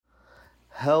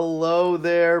Hello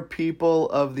there, people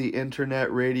of the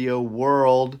internet radio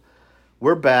world.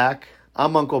 We're back.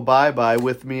 I'm Uncle Bye-Bye.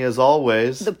 With me, as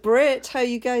always, the Brit. How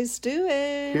you guys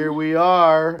doing? Here we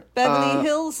are. Beverly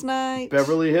Hills night.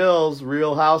 Beverly Hills,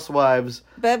 Real Housewives.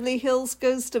 Beverly Hills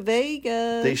goes to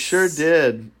Vegas. They sure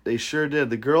did.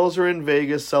 The girls are in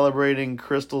Vegas celebrating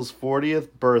Crystal's 40th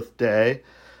birthday.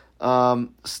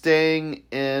 Staying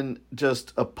in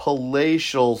just a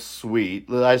palatial suite.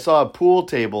 I saw a pool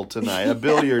table tonight, a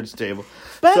billiards table.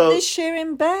 But they're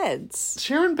sharing beds.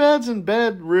 Sharing beds and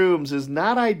bedrooms is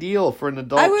not ideal for an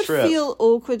adult trip. I would trip. feel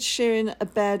awkward sharing a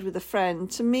bed with a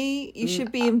friend. To me, you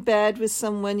should be in bed with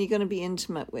someone you're going to be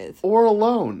intimate with. Or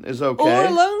alone is okay. Or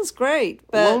alone's great.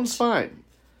 But alone's fine.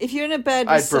 If you're in a bed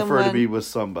with someone... I'd prefer to be with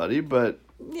somebody, but...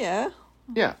 Yeah.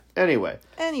 Yeah, anyway.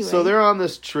 So they're on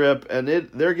this trip, and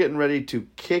they're getting ready to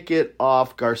kick it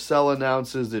off. Garcelle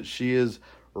announces that she is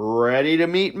ready to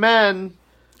meet men.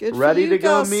 Good ready for you, to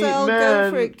go Garcelle. meet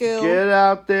men. Go for it, girl. Get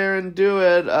out there and do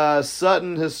it.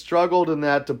 Sutton has struggled in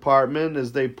that department,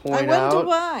 as they point out. I wonder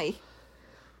why.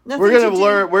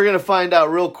 We're gonna find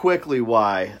out real quickly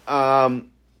why.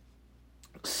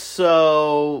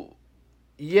 So,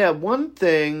 yeah, one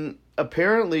thing.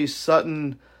 Apparently,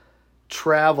 Sutton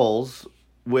travels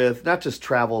with, not just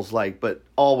travels but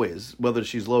always, whether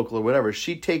she's local or whatever,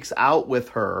 she takes out with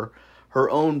her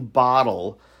own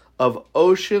bottle of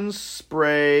Ocean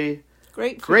Spray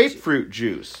grapefruit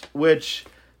juice, which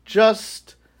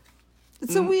just...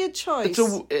 It's a weird choice.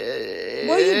 What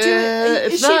are you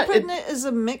doing? Is she putting it as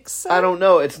a mixer? I don't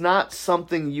know. It's not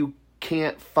something you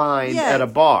can't find at a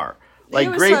bar.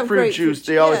 Like grapefruit juice,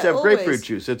 they always have grapefruit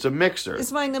juice. It's a mixer.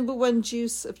 It's my number one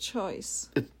juice of choice.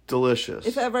 It's delicious.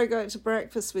 If ever I go out to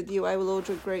breakfast with you, I will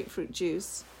order grapefruit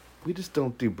juice. We just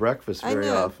don't do breakfast very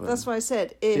often. That's why I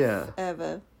said if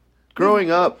ever.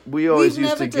 Growing up, we always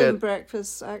used to get... We've never done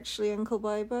breakfast, actually, Uncle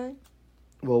Bye-Bye.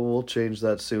 Well, we'll change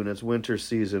that soon. It's winter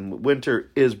season.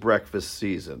 Winter is breakfast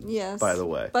season, yes. By the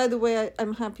way. By the way,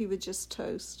 I'm happy with just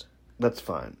toast. That's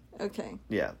fine. Okay.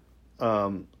 Yeah.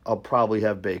 I'll probably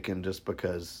have bacon just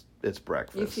because it's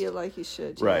breakfast. You feel like you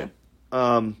should, right?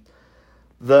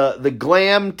 The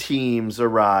glam teams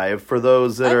arrive for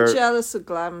those that are... I'm jealous of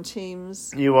glam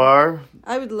teams. You are?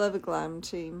 I would love a glam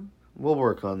team. We'll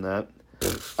work on that.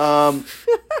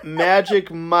 Magic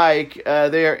Mike.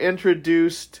 They are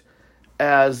introduced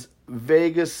as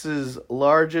Vegas's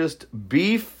largest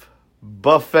beef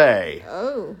buffet.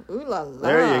 Oh, ooh la la.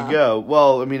 There you go.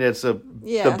 Well, I mean, it's the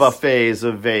buffets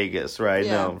of Vegas, right?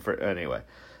 Yeah. No, anyway.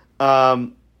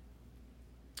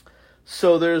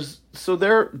 So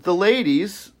the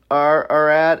ladies are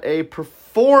at a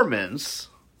performance.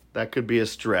 That could be a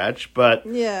stretch, but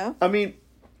yeah. I mean,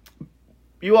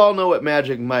 you all know what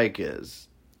Magic Mike is.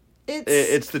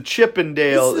 It's the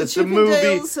Chippendale. It's a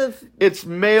movie. It's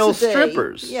male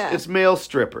strippers. Yeah. It's male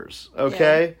strippers.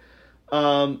 Okay.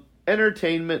 Yeah.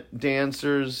 Entertainment,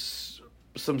 dancers,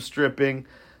 some stripping.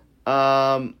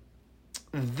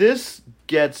 This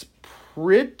gets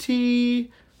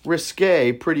pretty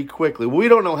risque pretty quickly. We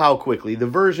don't know how quickly. The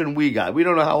version we got. We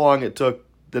don't know how long it took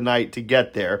the night to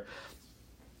get there.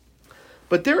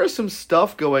 But there is some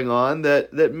stuff going on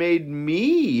that made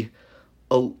me...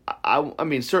 I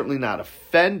mean, certainly not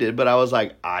offended, but I was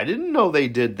like, I didn't know they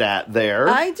did that there.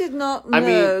 I did not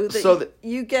know that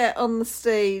you get on the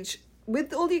stage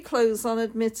with all your clothes on,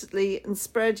 admittedly, and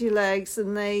spread your legs,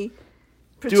 and they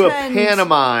pretend do a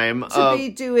pantomime to be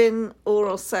doing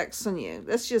oral sex on you.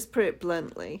 Let's just put it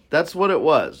bluntly. That's what it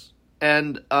was.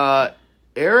 And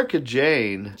Erica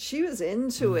Jane... She was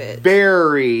into it.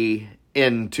 Very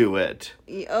into it.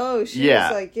 Oh, she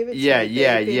was like, give it to me,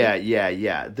 baby.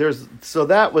 Yeah. So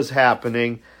that was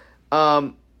happening.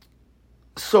 So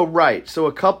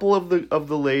a couple of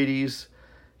the ladies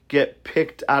get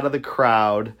picked out of the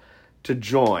crowd to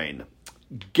join.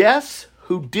 Guess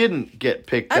who didn't get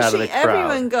picked out of the crowd?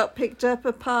 Everyone got picked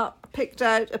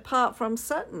out apart from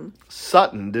Sutton.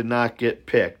 Sutton did not get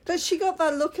picked. But she got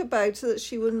that look about her that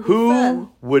she wouldn't be fun.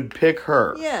 Who would pick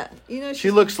her? Yeah.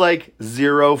 She looks like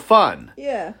zero fun.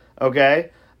 Yeah. Okay?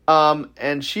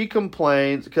 And she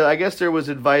complains, because I guess there was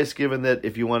advice given that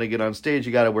if you want to get on stage,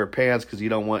 you got to wear pants because you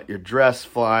don't want your dress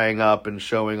flying up and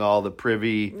showing all the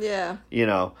privy,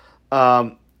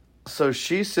 so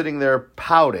she's sitting there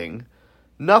pouting,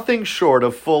 nothing short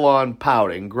of full-on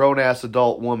pouting. Grown-ass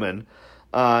adult woman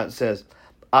says,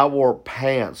 I wore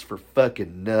pants for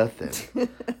fucking nothing.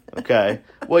 Okay?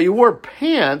 Well, you wore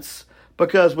pants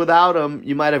because without them,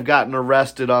 you might have gotten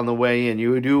arrested on the way in.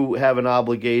 You do have an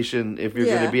obligation, if you're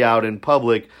going to be out in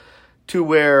public, to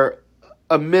wear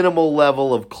a minimal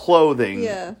level of clothing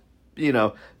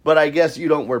but I guess you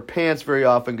don't wear pants very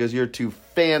often because you're too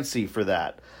fancy for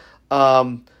that.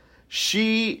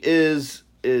 She is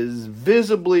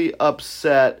visibly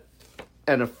upset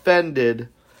and offended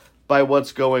by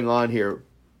what's going on here,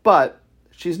 but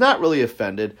she's not really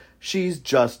offended. She's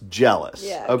just jealous.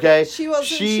 Yeah, okay? She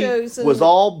wasn't chosen. She was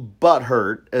all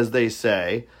butthurt, as they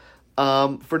say,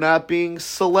 for not being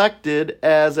selected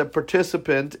as a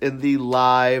participant in the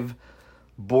live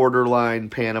borderline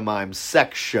pantomime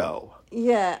sex show.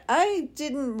 Yeah, I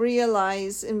didn't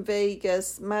realize in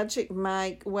Vegas Magic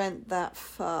Mike went that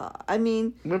far. I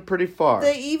mean... Went pretty far.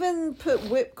 They even put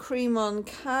whipped cream on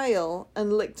Kyle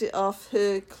and licked it off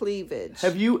her cleavage.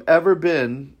 Have you ever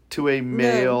been to a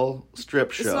male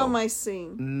strip show? It's not my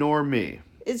scene. Nor me.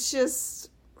 It's just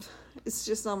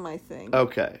not my thing.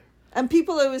 Okay. And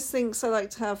people always think I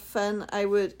like to have fun. I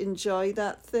would enjoy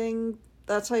that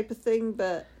type of thing,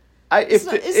 but...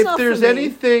 If there's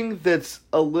anything that's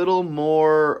a little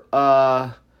more,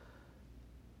 I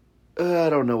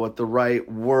don't know what the right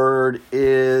word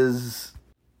is.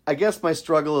 I guess my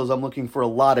struggle is I'm looking for a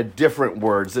lot of different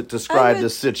words that describe the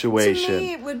situation. To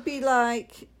me, it would be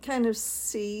like kind of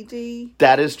seedy.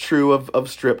 That is true of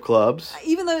strip clubs.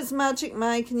 Even though it's Magic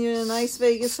Mike and you're in a nice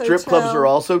Vegas hotel. Strip clubs are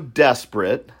also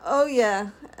desperate. Oh, yeah.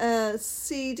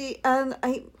 Seedy. And,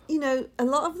 a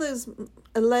lot of those...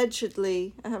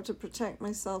 Allegedly, I have to protect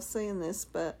myself saying this,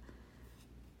 but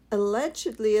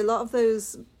allegedly a lot of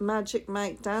those Magic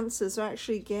Mike dancers are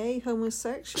actually gay,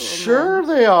 homosexual. Sure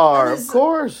they are, of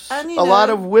course. And, a lot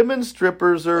of women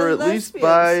strippers are at least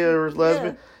bi or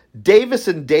lesbian. Yeah. Davis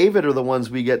and David are the ones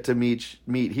we get to meet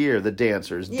here, the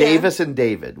dancers. Yeah. Davis and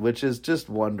David, which is just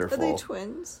wonderful. Are they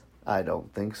twins? I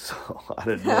don't think so. I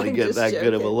didn't really get that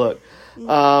good of a look.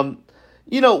 Yeah.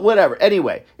 Whatever.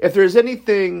 Anyway, if there's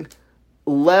anything...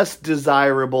 less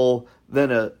desirable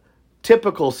than a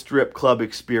typical strip club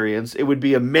experience, it would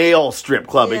be a male strip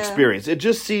club experience. It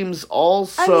just seems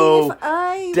also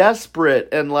desperate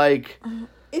and like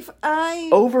if I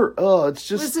it's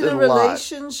just was in a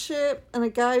relationship and a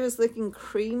guy was licking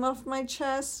cream off my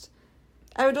chest,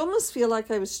 I would almost feel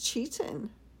like I was cheating.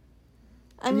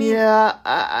 I mean,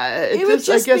 I guess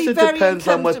it depends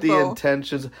on what the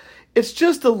intentions. It's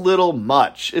just a little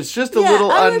much. It's just a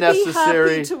little unnecessary. I would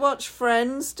be happy to watch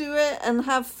friends do it and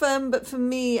have fun, but for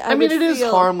me, it is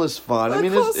harmless fun. Well,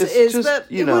 of course it is, just, but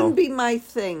it wouldn't be my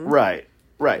thing. Right.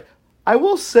 I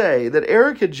will say that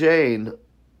Erica Jane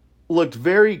looked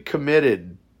very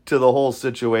committed to the whole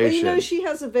situation. Well, she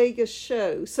has a Vegas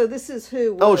show, so this is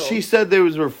her world. Oh, she said they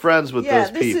were friends with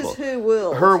those people. Yeah, this is her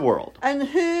world. Her world. And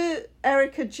her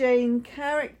Erica Jane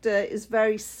character is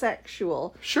very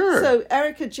sexual. Sure. So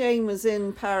Erica Jane was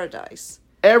in Paradise.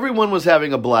 Everyone was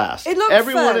having a blast. It looked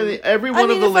fun. Every one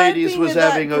of the ladies was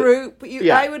having a group.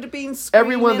 I would have been screaming.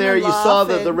 Everyone there, you saw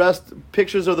the rest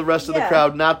pictures of the rest of the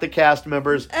crowd, not the cast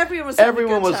members.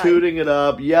 Everyone was hooting it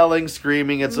up, yelling,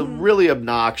 screaming. It's really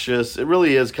obnoxious. It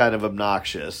really is kind of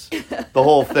obnoxious. The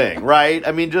whole thing, right?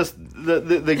 I mean, just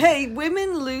the hey,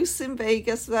 women loose in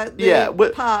Vegas without their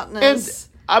partners. And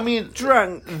I mean,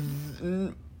 drunk.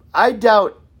 I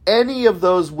doubt any of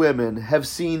those women have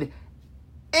seen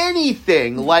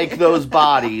anything like those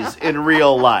bodies in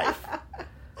real life.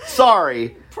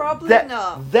 Sorry. Probably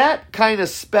not. That kind of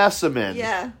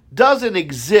specimen doesn't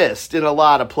exist in a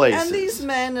lot of places. And these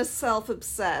men are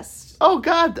self-obsessed. Oh,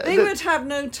 God. They would have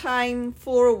no time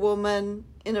for a woman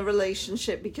in a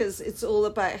relationship because it's all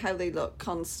about how they look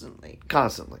constantly.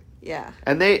 Yeah.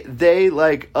 And they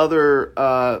like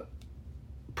other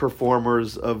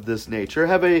performers of this nature,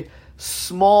 have a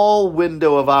small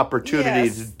window of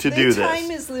opportunity to do this. Time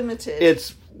is limited.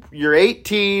 You're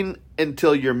 18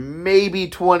 until you're maybe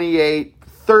 28,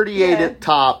 38 at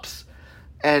tops,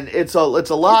 and it's a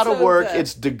lot of work.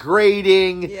 It's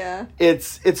degrading. Yeah.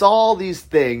 It's all these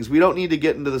things. We don't need to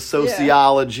get into the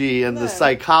sociology and the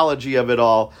psychology of it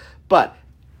all. But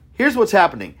here's what's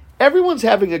happening. Everyone's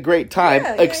having a great time,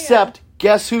 except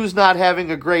guess who's not having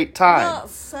a great time? Not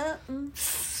Sutton.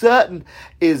 Sutton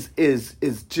is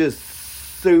just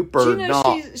super. Do you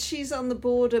know she's on the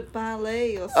board of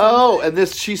ballet or something? Oh, and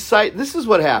this is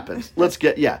what happens.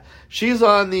 She's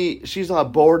a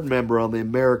board member on the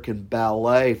American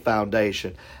Ballet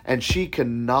Foundation, and she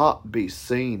cannot be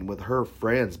seen with her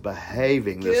friends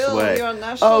behaving this way. You're on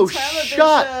national television.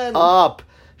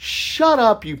 Shut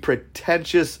up, you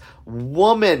pretentious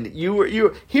woman.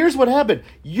 Here's what happened.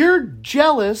 You're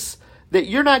jealous that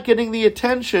you're not getting the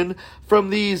attention from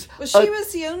these... Well, she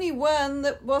was the only one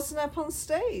that wasn't up on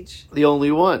stage. The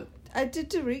only one. Did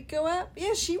Dorit go up?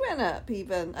 Yeah, she went up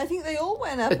even. I think they all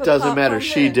went up. It doesn't matter.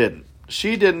 She didn't.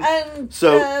 And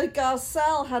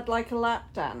Garcelle had like a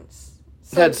lap dance.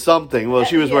 had something. Well,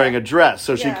 she was wearing a dress,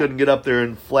 so she couldn't get up there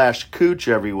and flash cooch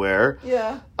everywhere.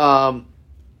 Yeah.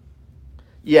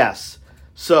 Yes.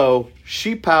 So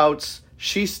she pouts.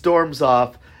 She storms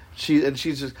off. She's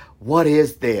just, what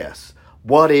is this?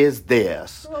 What is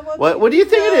this? Well, what do you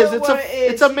think it is?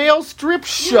 It's a male strip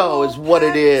show is what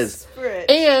it is.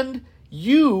 And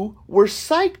you were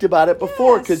psyched about it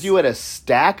before because you had a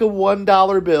stack of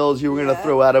 $1 bills you were going to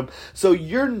throw at him. So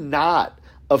you're not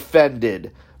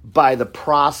offended by the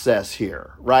process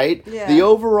here, right? Yeah. The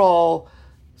overall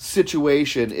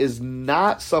situation is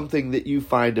not something that you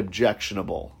find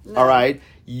objectionable, all right?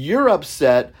 You're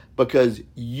upset because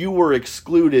you were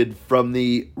excluded from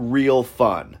the real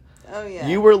fun. Oh, yeah.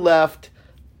 You were left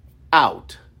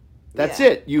out. That's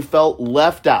it. You felt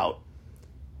left out.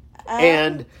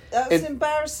 And that was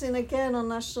embarrassing again on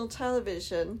national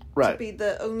television. Right. To be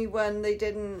the only one they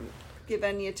didn't give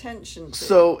any attention to.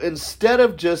 So instead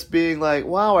of just being like,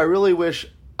 wow, I really wish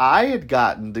I had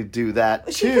gotten to do that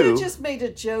too. She could have just made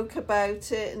a joke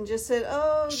about it and just said,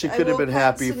 oh, she could have been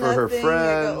happy for her friends.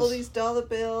 I got all these dollar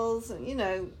bills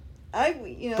and,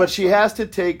 But she has to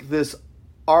take this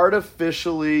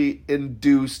artificially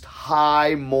induced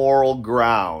high moral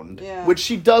ground, which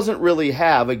she doesn't really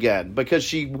have, again, because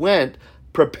she went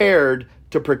prepared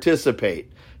to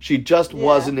participate. She just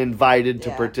wasn't invited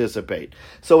to participate.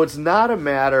 So it's not a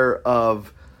matter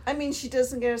of... I mean, she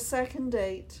doesn't get a second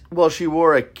date. Well, she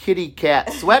wore a kitty cat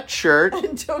sweatshirt.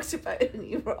 And talked about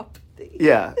neuropathy.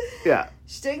 Yeah.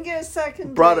 She didn't get a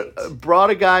second date. Brought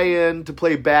a guy in to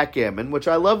play backgammon, which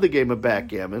I love the game of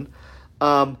backgammon.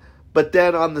 But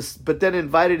then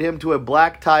invited him to a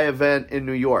black tie event in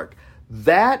New York.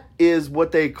 That is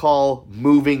what they call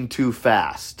moving too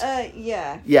fast.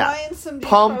 Yeah. Yeah. Somebody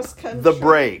Pump the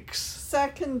brakes.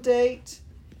 Second date.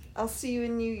 I'll see you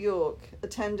in New York.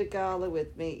 Attend a gala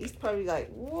with me. He's probably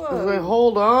like, whoa. Like,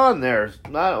 hold on there.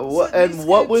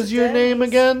 What was your name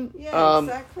again? Yeah,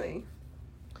 exactly.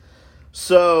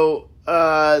 So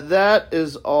that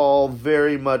is all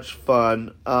very much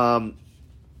fun. And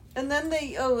then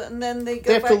they go they have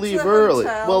back to leave to the early.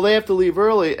 hotel. Well, they have to leave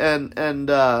early, and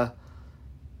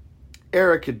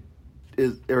Erica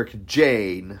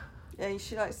Jane. Yeah,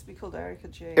 she likes to be called Erica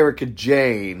Jane. Erica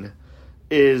Jane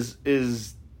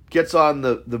gets on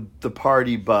the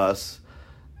party bus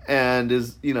and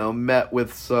is met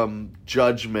with some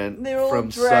judgment. They're all from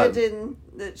dreading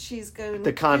that she's going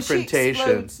the confrontation. She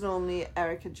explodes normally,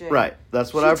 Erica Jane. Right,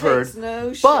 that's what I've heard.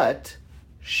 No shit. But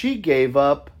she gave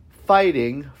up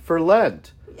fighting for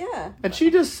Lent. Yeah. And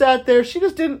she just sat there. She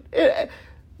just didn't...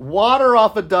 water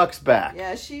off a duck's back.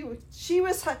 Yeah, she was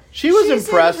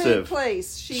impressive. In her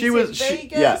place. She's in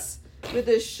Vegas with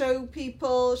the show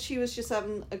people. She was just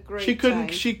having a great time.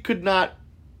 She could not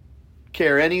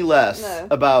care any less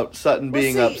about Sutton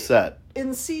being upset.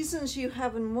 In seasons you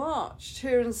haven't watched,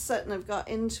 her and Sutton have got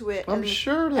into it. I'm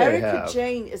sure they Erica have.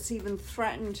 Jane has even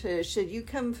threatened her. She said, you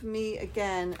come for me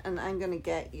again and I'm going to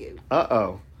get you.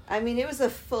 Uh-oh. I mean, it was a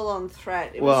full-on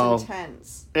threat. It was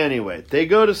intense. Anyway, they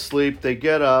go to sleep. They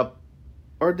get up.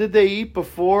 Or did they eat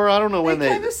before? I don't know when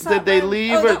they... Did they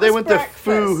leave or they went breakfast. To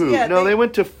Fuhu? Yeah, they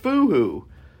went to Fuhu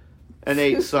and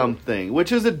ate something,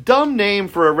 which is a dumb name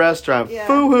for a restaurant. Yeah.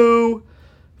 Fuhu.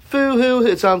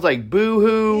 It sounds like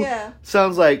boo-hoo. Yeah.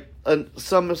 Sounds like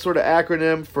some sort of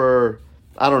acronym for...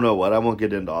 I don't know what. I won't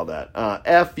get into all that.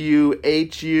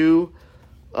 Fuhu.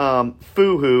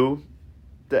 Fuhu.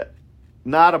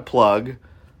 Not a plug.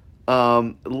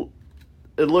 It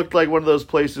looked like one of those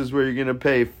places where you're going to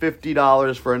pay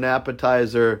 $50 for an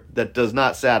appetizer that does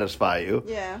not satisfy you.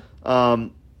 Yeah.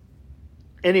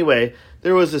 Anyway,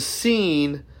 there was a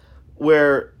scene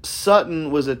where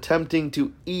Sutton was attempting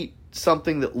to eat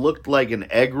something that looked like an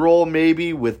egg roll,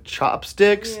 maybe, with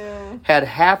chopsticks. Yeah. Had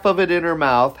half of it in her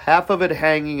mouth, half of it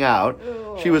hanging out.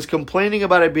 Ugh. She was complaining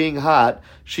about it being hot.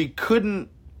 She couldn't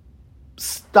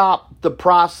stop the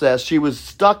process. She was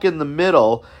stuck in the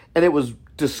middle, and it was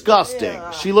disgusting.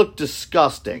 Yeah. She looked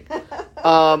disgusting.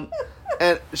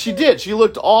 And she did. She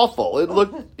looked awful. It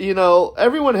looked,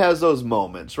 everyone has those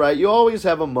moments, right? You always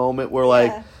have a moment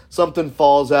where, something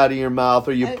falls out of your mouth,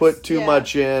 or you put too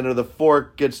much in, or the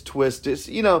fork gets twisted,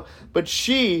 But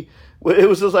it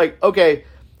was just like, okay,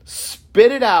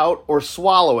 spit it out or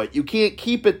swallow it. You can't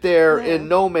keep it there in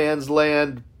no man's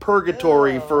land,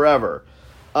 purgatory forever.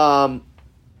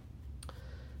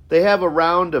 They have a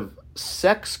round of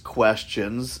sex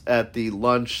questions at the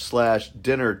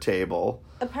lunch/dinner table.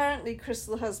 Apparently,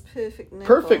 Crystal has perfect nipples.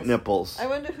 Perfect nipples. I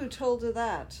wonder who told her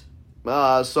that.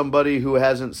 Somebody who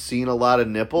hasn't seen a lot of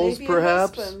nipples, maybe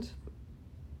perhaps. A husband.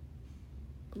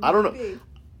 I don't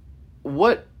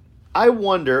know. I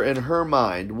wonder in her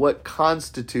mind what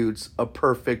constitutes a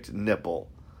perfect nipple.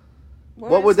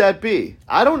 What would that be?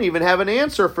 I don't even have an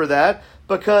answer for that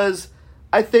because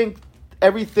I think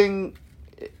everything,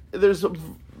 there's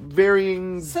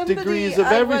varying degrees of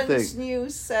everything. Somebody I once knew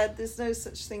said there's no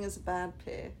such thing as a bad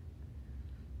pair.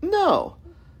 No.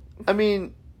 I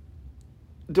mean,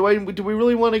 do we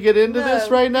really want to get into this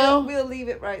right now? We'll leave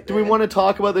it right there. Do we want to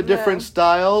talk about the different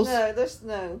styles?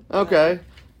 No. Okay. No.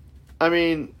 I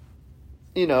mean,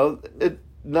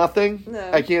 nothing?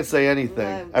 No. I can't say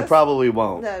anything. I probably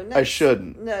won't. No. I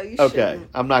shouldn't. No, you shouldn't. Okay,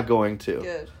 I'm not going to.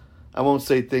 Good. I won't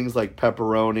say things like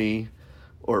pepperoni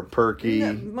or perky.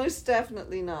 No, most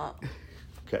definitely not.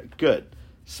 Okay, good.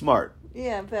 Smart.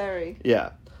 Yeah, very. Yeah.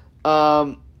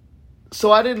 So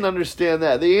I didn't understand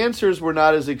that. The answers were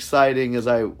not as exciting as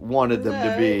I wanted them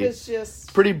to be. It was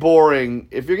just pretty boring.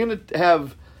 If you're going to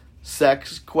have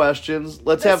sex questions,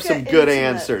 let's have some good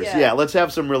answers. Yeah, let's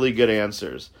have some really good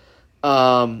answers.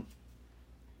 Then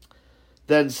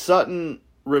Sutton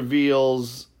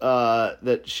reveals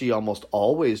that she almost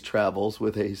always travels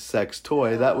with a sex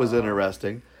toy. That was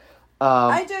interesting.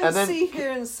 I don't see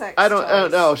her in sex I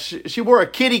don't know. She wore a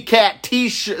kitty cat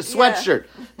t-shirt, sweatshirt.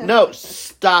 Yeah. No,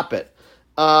 stop it.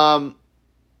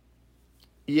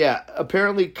 Yeah,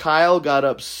 apparently Kyle got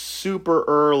up super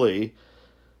early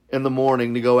in the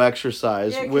morning to go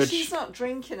exercise. Yeah, because she's not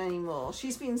drinking anymore.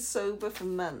 She's been sober for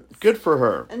months. Good for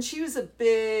her. And she was a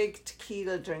big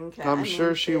tequila drinker. I'm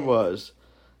sure she was.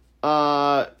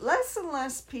 Less and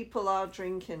less people are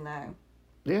drinking now.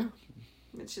 Yeah.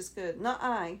 Which is good. Not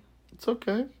I. It's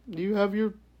okay. You have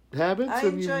your habits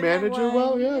and you manage it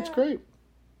well. Yeah, it's great.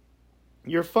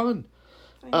 You're fun.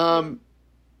 Thank you.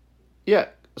 Yeah,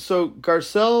 so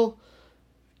Garcelle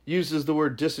uses the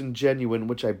word disingenuine,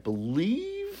 which I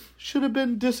believe should have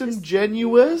been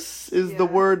disingenuous, is the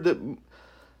word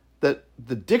that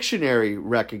the dictionary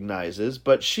recognizes,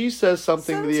 but she says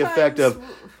something to the effect of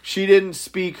she didn't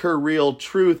speak her real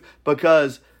truth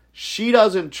because she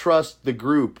doesn't trust the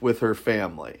group with her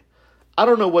family. I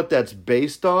don't know what that's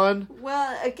based on.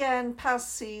 Well, again,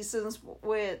 past seasons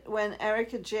when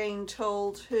Erica Jane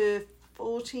told her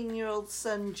 14-year-old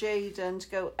son Jaden to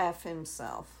go F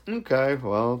himself. Okay,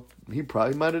 well, he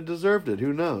probably might have deserved it.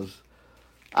 Who knows?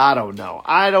 I don't know.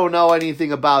 I don't know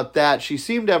anything about that. She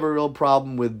seemed to have a real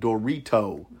problem with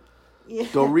Dorito. Yeah.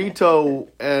 Dorito,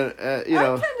 I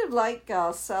kind of like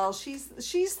Garcelle.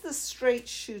 She's the straight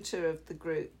shooter of the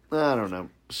group. I don't know.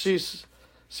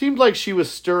 Seemed like she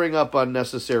was stirring up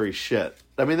unnecessary shit.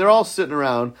 I mean, they're all sitting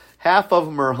around. Half of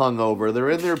them are hungover. They're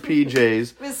in their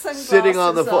PJs, sitting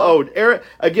on the floor. Oh,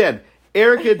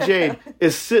 Erica Jane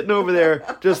is sitting over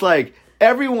there just like,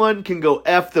 everyone can go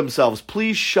F themselves.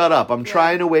 Please shut up. I'm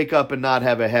trying to wake up and not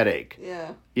have a headache.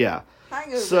 Yeah.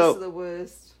 Hangovers are the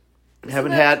worst.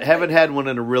 Haven't had one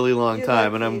in a really long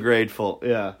time, and I'm grateful.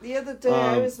 Yeah. The other day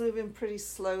I was moving pretty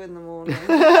slow in the morning.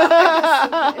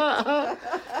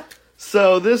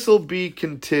 So this will be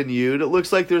continued. It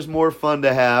looks like there's more fun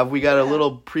to have. We got a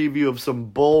little preview of some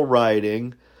bull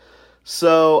riding.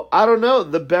 So, I don't know.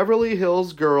 The Beverly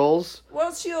Hills girls.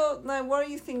 What are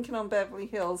you thinking on Beverly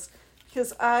Hills?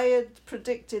 Because I had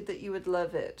predicted that you would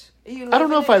love it. I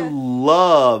don't know if I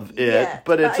love it,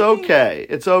 but it's okay.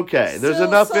 It's okay. There's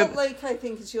enough Salt Lake, I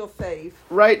think, is your fave.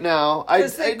 Right now.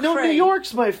 New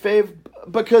York's my fave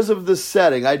because of the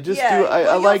setting.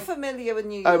 You're familiar with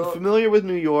New York. I'm familiar with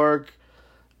New York.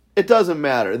 It doesn't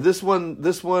matter. This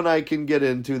one I can get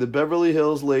into. The Beverly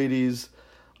Hills ladies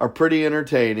are pretty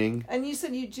entertaining. And you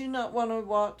said you do not want to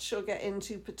watch or get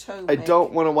into Potomac. I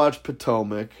don't want to watch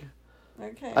Potomac.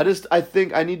 Okay. I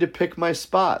think I need to pick my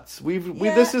spots.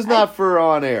 This is not for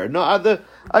on air. No,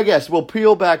 I guess we'll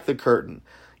peel back the curtain.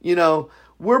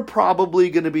 We're probably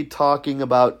going to be talking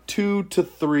about 2 to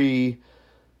 3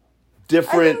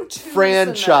 different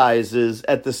franchises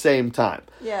at the same time.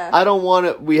 Yeah. I don't want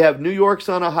to. We have New York's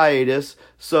on a hiatus,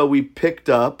 so we picked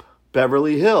up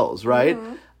Beverly Hills, right?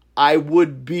 Mm-hmm. I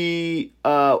would be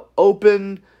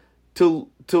open to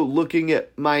looking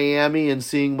at Miami and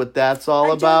seeing what that's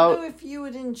all about. I don't know if you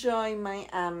would enjoy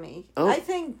Miami. Oh. I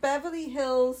think Beverly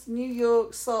Hills, New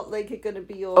York, Salt Lake are going to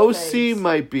be your OC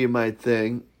might be my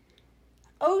thing.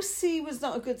 OC was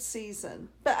not a good season,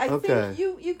 but I think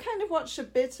you kind of watched a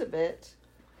bit of it.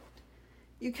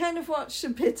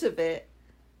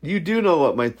 You do know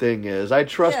what my thing is. I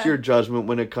trust your judgment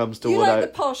when it comes to you like the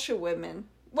posher women.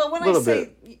 Well, when I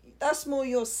say that's more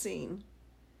your scene.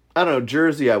 I don't know,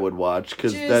 Jersey I would watch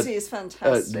because Jersey is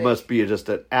fantastic. Must be just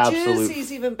an absolute.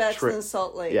 Jersey's even better than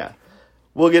Salt Lake. Yeah,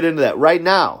 we'll get into that right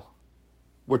now.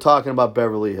 we're talking about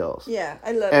Beverly Hills. Yeah,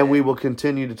 I love it. And we will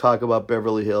continue to talk about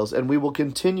Beverly Hills. And we will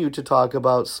continue to talk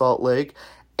about Salt Lake.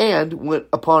 And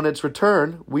upon its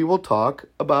return, we will talk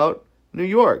about New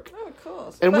York. Oh, of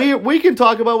course. And we can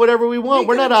talk about whatever we want.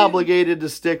 We're not obligated to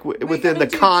stick within the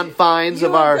confines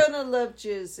of our... You're going to love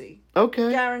Jersey. Okay.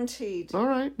 Guaranteed. All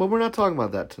right. Well, we're not talking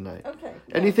about that tonight. Okay.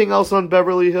 Anything else on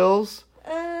Beverly Hills?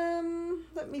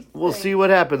 Let me think. We'll see what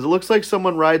happens. It looks like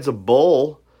someone rides a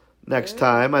bull next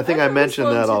time. I think I mentioned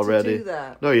that already. To do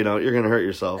that. No, you don't. You're going to hurt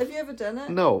yourself. Have you ever done it?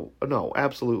 No,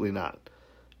 absolutely not.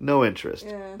 No interest.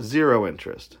 Yeah. Zero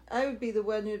interest. I would be the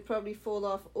one who'd probably fall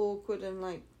off awkward and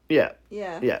like... Yeah.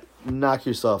 Yeah. Yeah. Knock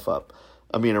yourself up.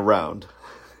 I mean, around.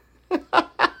 I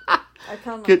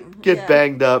can't... Get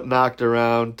banged up, knocked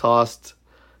around, tossed.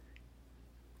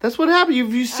 That's what happened.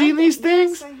 Have you seen these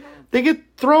things? Yes, I have. They get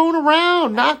thrown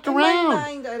around, knocked around. In my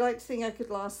mind, I like to think I could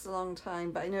last a long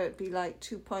time, but I know it'd be like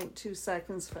 2.2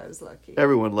 seconds if I was lucky.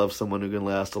 Everyone loves someone who can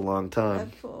last a long time.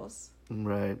 Of course.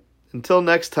 Right. Until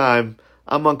next time,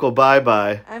 I'm Uncle Bye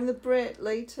Bye. I'm the Brit.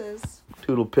 Laters.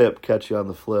 Toodle pip. Catch you on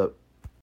the flip.